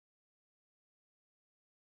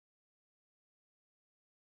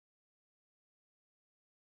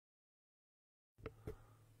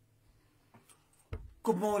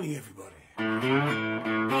Good morning, everybody.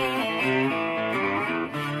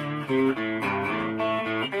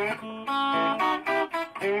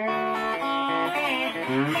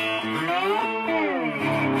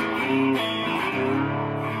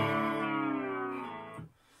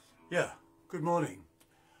 Yeah, good morning.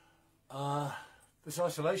 This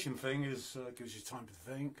isolation thing gives you time to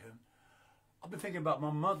think, and I've been thinking about my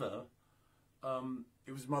mother.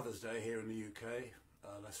 It was Mother's Day here in the UK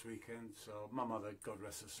last weekend, so my mother, God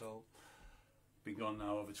rest her soul, been gone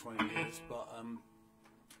now over 20 years, but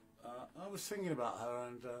I was thinking about her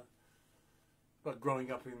and about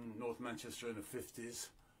growing up in North Manchester in the 50s,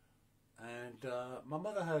 and my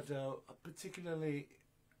mother had a particularly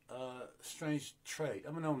strange trait.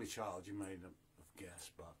 I'm an only child, you may have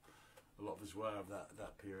guessed, but a lot of us were of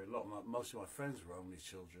that period. Most of my friends were only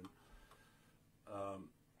children.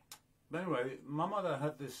 But anyway, my mother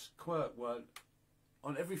had this quirk where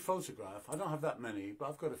on every photograph, I don't have that many, but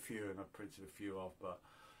I've got a few and I've printed a few off, but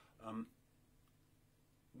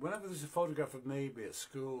whenever there's a photograph of me, be it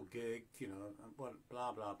school, gig, you know,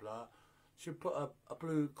 blah, blah, blah, she'd put a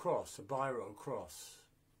blue cross, a biro cross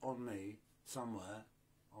on me somewhere,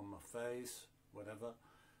 on my face, whatever,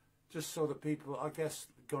 just so that people, I guess,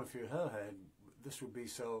 going through her head, this would be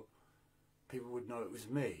so people would know it was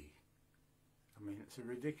me. I mean, it's a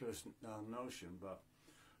ridiculous notion, but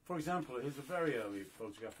for example, here's a very early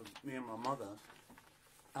photograph of me and my mother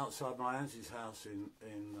outside my auntie's house in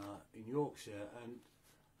Yorkshire, and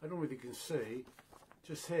I don't really can see.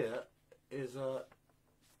 Just here is the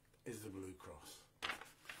Blue Cross.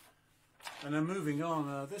 And then moving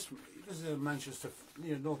on, this is a Manchester,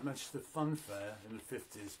 North Manchester Fun Fair in the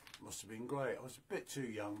 50s. Must have been great. I was a bit too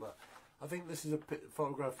young, but I think this is a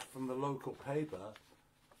photograph from the local paper,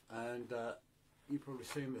 and you've probably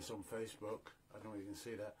seen this on Facebook. I don't know if you can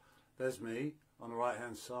see that. There's me on the right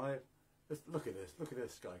hand side. Look at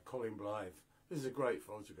this guy, Colin Blythe. This is a great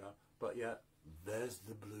photograph, but yeah, there's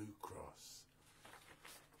the Blue Cross.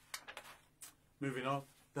 Moving on.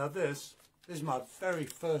 Now this is my very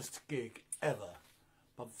first gig ever.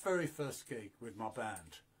 My very first gig with my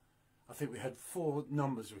band. I think we had 4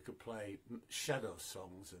 numbers we could play, shadow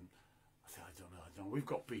songs, and I don't know. We've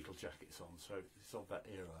got Beatle jackets on, so it's of that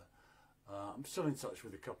era. I'm still in touch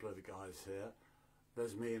with a couple of the guys here.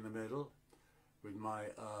 There's me in the middle with my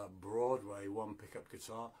Broadway 1 pickup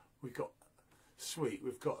guitar. We've got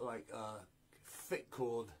like thick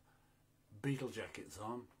cord Beatle jackets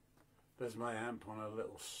on. There's my amp on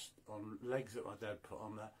on legs that my dad put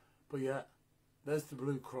on there. But yeah, there's the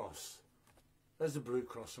Blue Cross. There's the Blue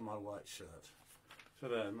Cross on my white shirt. So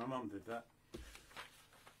there, my mum did that.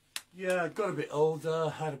 Yeah, got a bit older,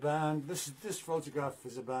 had a band. This photograph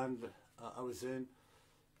is a band I was in.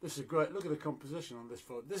 This is great. Look at the composition on this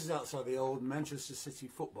photo. This is outside the old Manchester City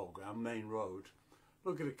football ground, Main Road.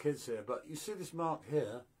 Look at the kids here. But you see this mark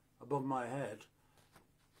here above my head?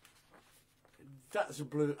 That's a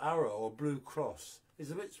blue arrow or blue cross. It's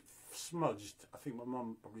a bit smudged. I think my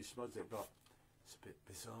mum probably smudged it, but it's a bit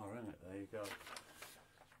bizarre, isn't it? There you go.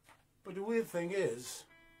 But the weird thing is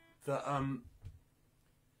that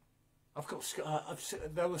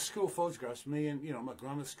there were school photographs, me and, my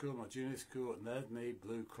grammar school, my junior school, and there's me,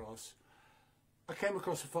 Blue Cross. I came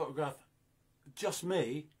across a photograph, just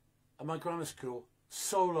me, at my grammar school,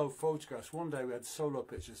 solo photographs. One day we had solo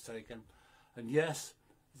pictures taken, and yes,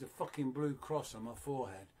 there's a fucking Blue Cross on my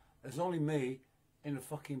forehead. There's only me in the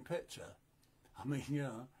fucking picture. I mean,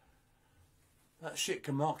 that shit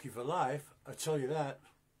can mark you for life, I tell you that.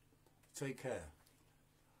 Take care.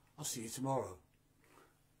 I'll see you tomorrow.